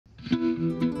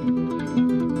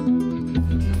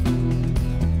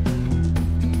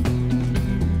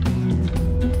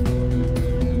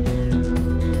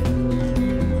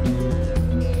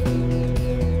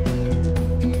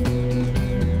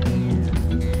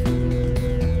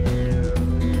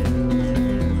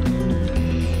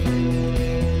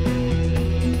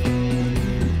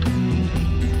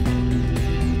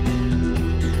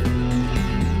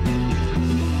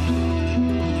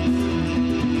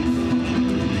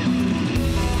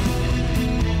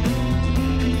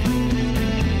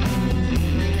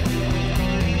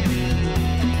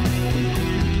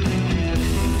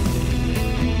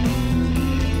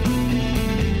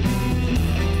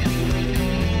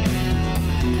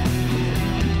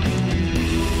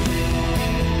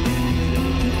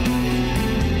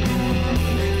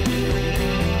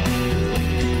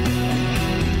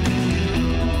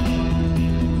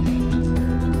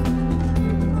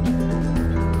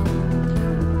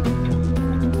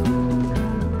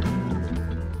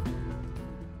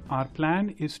Our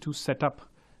plan is to set up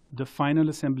the final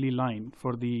assembly line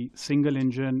for the single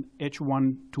engine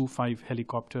H125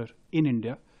 helicopter in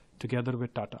India together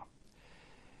with Tata.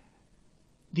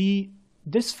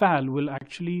 This FAL will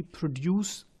actually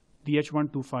produce the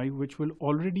H125, which will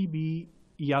already be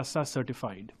EASA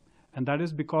certified. And that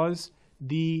is because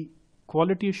the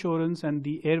quality assurance and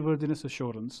the airworthiness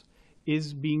assurance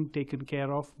is being taken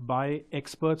care of by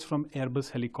experts from Airbus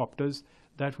Helicopters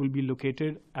that will be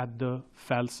located at the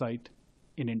FAL site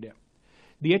in India.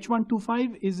 The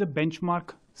H125 is a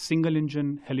benchmark single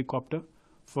engine helicopter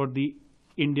for the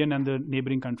Indian and the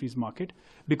neighboring countries market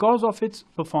because of its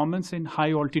performance in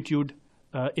high altitude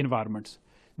environments.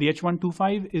 The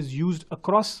H125 is used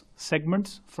across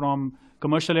segments from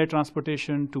commercial air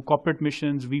transportation to corporate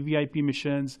missions, VVIP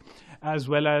missions, as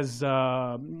well as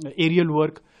aerial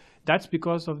work. That's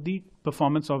because of the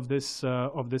performance of this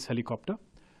helicopter.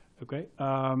 Okay, what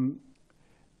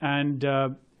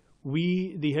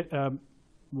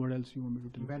else you want me to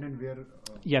tell? When and where?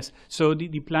 Yes, so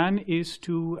the plan is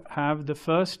to have the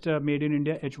first made in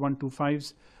India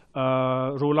H125s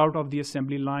rollout of the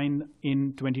assembly line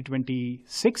in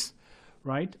 2026,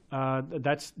 right?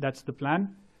 That's the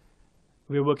plan.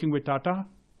 We're working with Tata,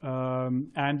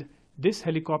 and this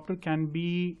helicopter can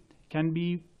be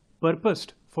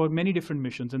purposed for many different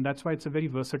missions, and that's why it's a very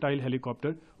versatile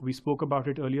helicopter. We spoke about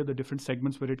it earlier, the different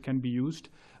segments where it can be used.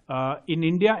 In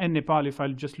India and Nepal, if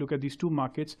I'll just look at these two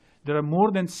markets, there are more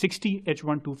than 60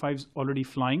 H125s already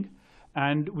flying,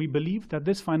 and we believe that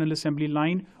this final assembly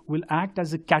line will act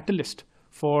as a catalyst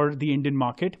for the Indian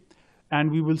market,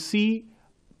 and we will see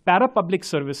para-public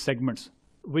service segments,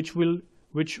 which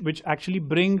actually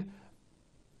bring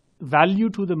value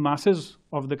to the masses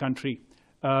of the country.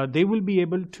 They will be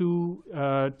able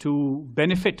to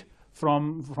benefit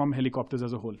from helicopters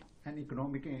as a whole. And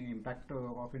economic impact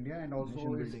of India, and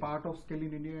also it's part of Skill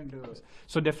in India. And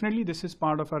so definitely this is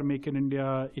part of our Make in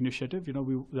India initiative. You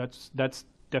know, that's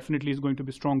definitely is going to be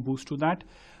a strong boost to that.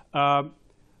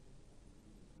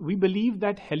 We believe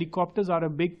that helicopters are a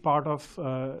big part of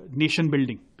nation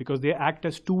building because they act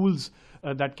as tools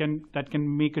that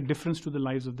can make a difference to the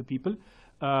lives of the people.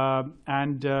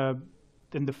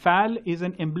 Then the FAL is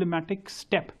an emblematic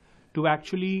step to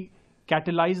actually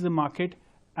catalyze the market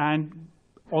and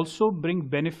also bring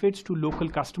benefits to local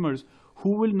customers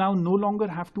who will now no longer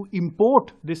have to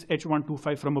import this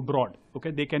H125 from abroad.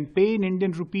 Okay, they can pay in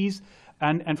Indian rupees,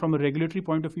 and from a regulatory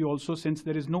point of view also, since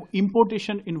there is no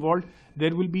importation involved,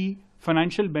 there will be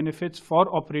financial benefits for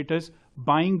operators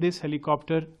buying this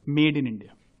helicopter made in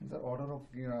India. The order of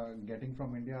getting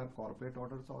from India are corporate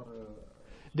orders or?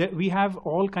 We have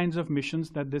all kinds of missions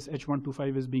that this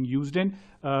H125 is being used in,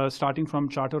 starting from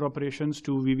charter operations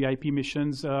to VVIP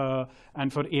missions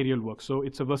and for aerial work. So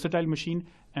it's a versatile machine,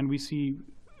 and we see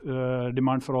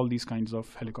demand for all these kinds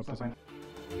of helicopters.